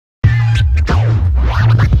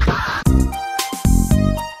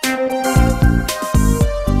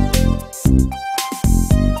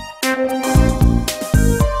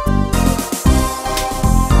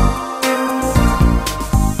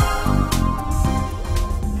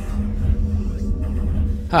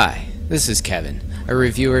Hi, this is Kevin, a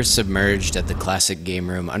reviewer submerged at the Classic Game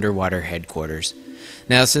Room underwater headquarters.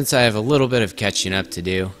 Now, since I have a little bit of catching up to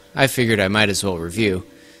do, I figured I might as well review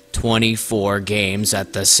 24 games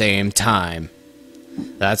at the same time.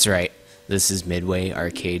 That's right, this is Midway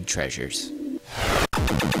Arcade Treasures.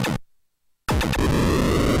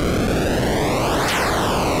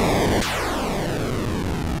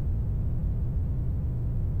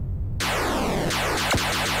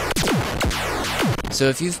 So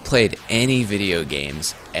if you've played any video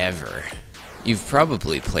games ever, you've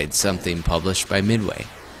probably played something published by Midway,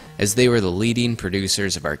 as they were the leading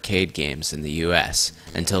producers of arcade games in the US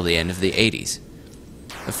until the end of the 80s.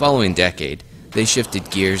 The following decade, they shifted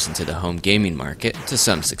gears into the home gaming market to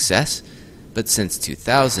some success, but since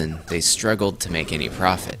 2000 they struggled to make any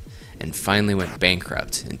profit and finally went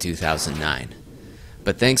bankrupt in 2009.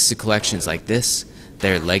 But thanks to collections like this,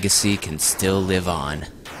 their legacy can still live on.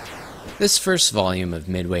 This first volume of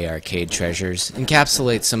Midway Arcade Treasures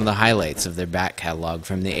encapsulates some of the highlights of their back catalog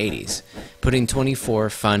from the 80s, putting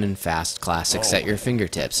 24 fun and fast classics at your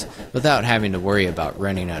fingertips without having to worry about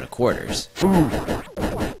running out of quarters.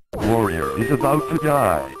 Warrior is about to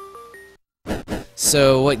die.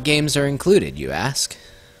 So what games are included, you ask?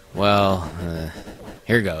 Well,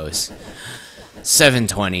 here goes.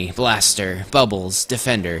 720, Blaster, Bubbles,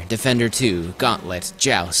 Defender, Defender 2, Gauntlet,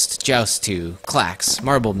 Joust, Joust 2, Clax,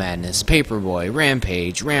 Marble Madness, Paperboy,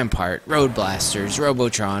 Rampage, Rampart, Road Blasters,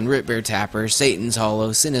 Robotron, Rip Bear Tapper, Satan's Hollow,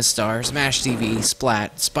 Sinistar, Smash TV,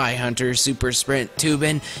 Splat, Spy Hunter, Super Sprint,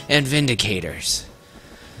 Tubin, and Vindicators.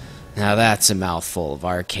 Now that's a mouthful of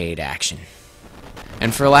arcade action.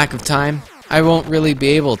 And for lack of time, I won't really be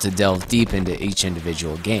able to delve deep into each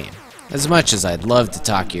individual game. As much as I'd love to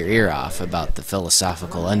talk your ear off about the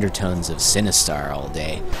philosophical undertones of Sinistar all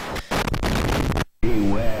day.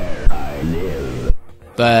 Beware, I live.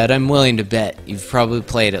 But I'm willing to bet you've probably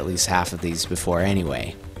played at least half of these before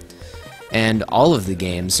anyway. And all of the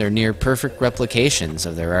games are near perfect replications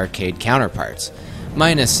of their arcade counterparts,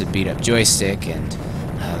 minus a beat-up joystick and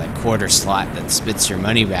that quarter slot that spits your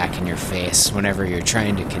money back in your face whenever you're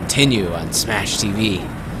trying to continue on Smash TV.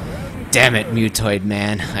 Damn it, Mutoid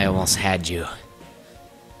Man, I almost had you.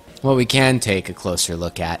 What we can take a closer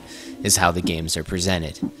look at is how the games are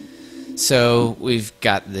presented. So, we've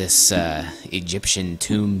got this Egyptian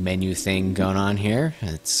tomb menu thing going on here.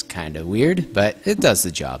 It's kind of weird, but it does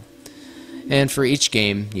the job. And for each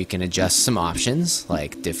game, you can adjust some options,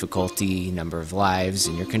 like difficulty, number of lives,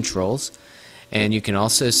 and your controls. And you can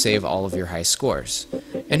also save all of your high scores.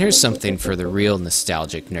 And here's something for the real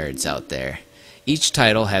nostalgic nerds out there. Each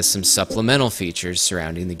title has some supplemental features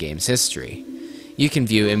surrounding the game's history. You can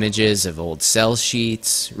view images of old sell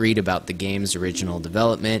sheets, read about the game's original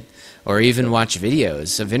development, or even watch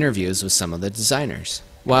videos of interviews with some of the designers.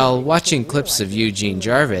 While watching clips of Eugene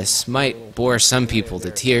Jarvis might bore some people to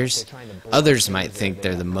tears, others might think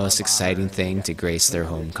they're the most exciting thing to grace their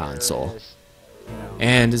home console.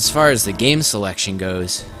 And as far as the game selection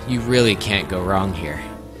goes, you really can't go wrong here.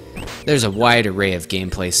 There's a wide array of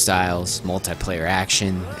gameplay styles, multiplayer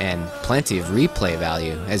action, and plenty of replay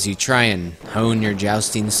value as you try and hone your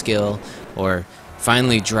jousting skill, or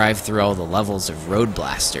finally drive through all the levels of Road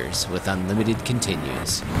Blasters with unlimited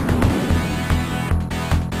continues.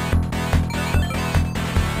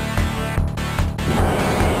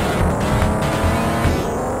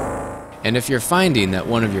 And if you're finding that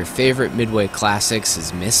one of your favorite Midway classics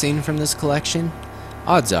is missing from this collection,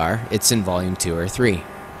 odds are it's in Volume 2 or 3.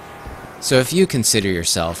 So if you consider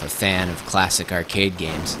yourself a fan of classic arcade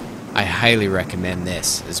games, I highly recommend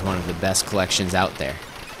this as one of the best collections out there.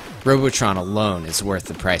 Robotron alone is worth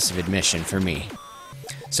the price of admission for me.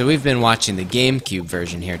 So we've been watching the GameCube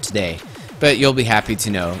version here today, but you'll be happy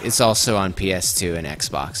to know it's also on PS2 and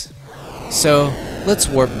Xbox. So let's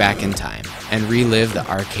warp back in time and relive the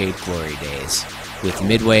arcade glory days with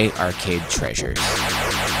Midway Arcade Treasures.